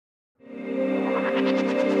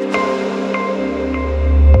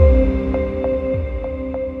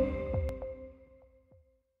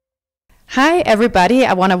Hi everybody,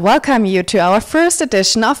 I want to welcome you to our first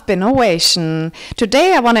edition of BINOVATION.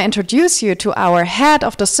 Today I want to introduce you to our head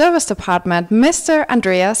of the service department, Mr.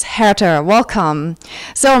 Andreas Härter. Welcome.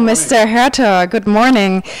 So Mr. Härter, good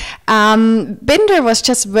morning. BINDER was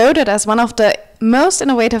just voted as one of the most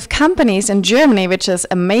innovative companies in Germany, which is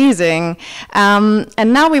amazing.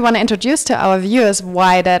 And now we want to introduce to our viewers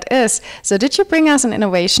why that is. So did you bring us an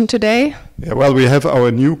innovation today? Yeah, well, we have our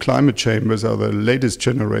new climate chambers, our latest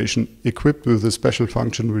generation, equipped with a special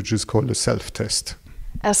function which is called a self-test.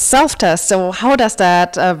 A self-test, so how does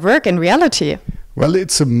that work in reality? Well,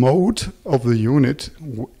 it's a mode of the unit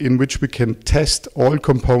in which we can test all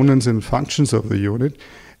components and functions of the unit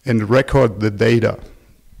and record the data.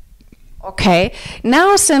 Okay,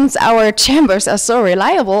 now since our chambers are so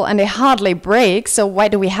reliable and they hardly break, so why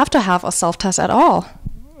do we have to have a self-test at all?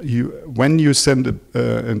 When you send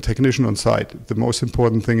a technician on site, the most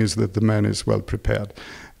important thing is that the man is well prepared.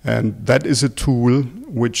 And that is a tool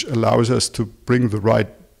which allows us to bring the right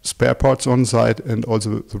spare parts on site and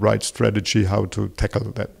also the right strategy how to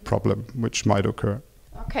tackle that problem which might occur.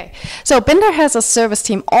 Okay, so BINDER has a service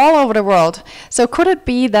team all over the world. So could it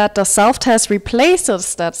be that the self-test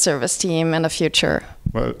replaces that service team in the future?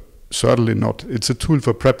 Well, certainly not. It's a tool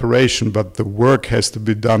for preparation, but the work has to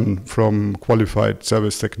be done from qualified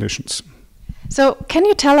service technicians. So can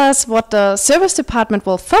you tell us what the service department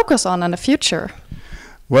will focus on in the future?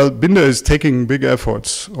 Well, BINDER is taking big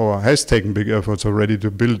efforts, or has taken big efforts already to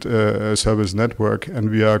build a service network, and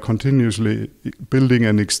we are continuously building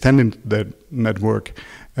and extending that network.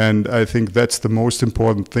 And I think that's the most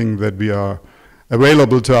important thing, that we are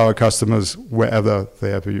available to our customers wherever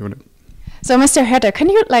they have a unit. So, Mr. Härter, can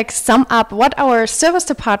you sum up what our service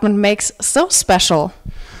department makes so special?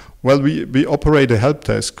 Well, we operate a help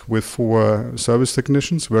desk with 4 service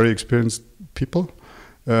technicians, very experienced people,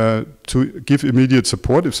 to give immediate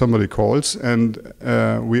support if somebody calls, and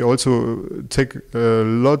we also take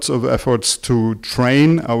lots of efforts to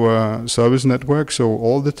train our service network, so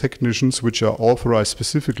all the technicians which are authorized,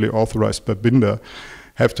 specifically authorized by BINDER,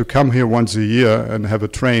 have to come here once a year and have a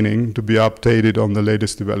training to be updated on the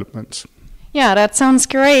latest developments. Yeah, that sounds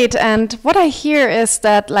great. And what I hear is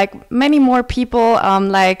that many more people,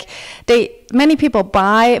 many people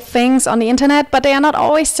buy things on the internet, but they are not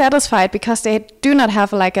always satisfied because they do not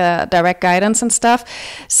have a direct guidance and stuff.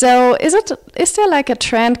 So is there a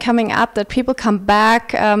trend coming up that people come back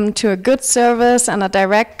to a good service and a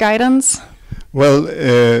direct guidance? Well,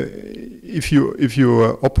 if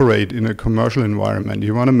you operate in a commercial environment,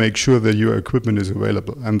 you want to make sure that your equipment is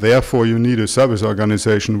available, and therefore you need a service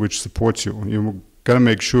organization which supports you. You got to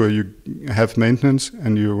make sure you have maintenance,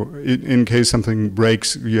 and in case something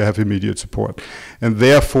breaks, you have immediate support. And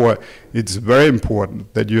therefore, it's very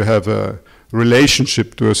important that you have a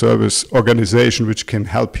relationship to a service organization which can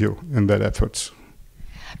help you in that efforts.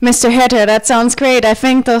 Mr. Härter, that sounds great. I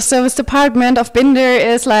think the service department of BINDER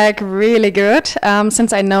is really good,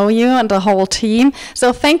 since I know you and the whole team.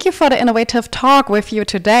 So thank you for the innovative talk with you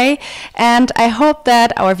today. And I hope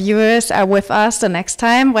that our viewers are with us the next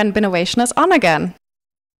time when BINOVATION is on again.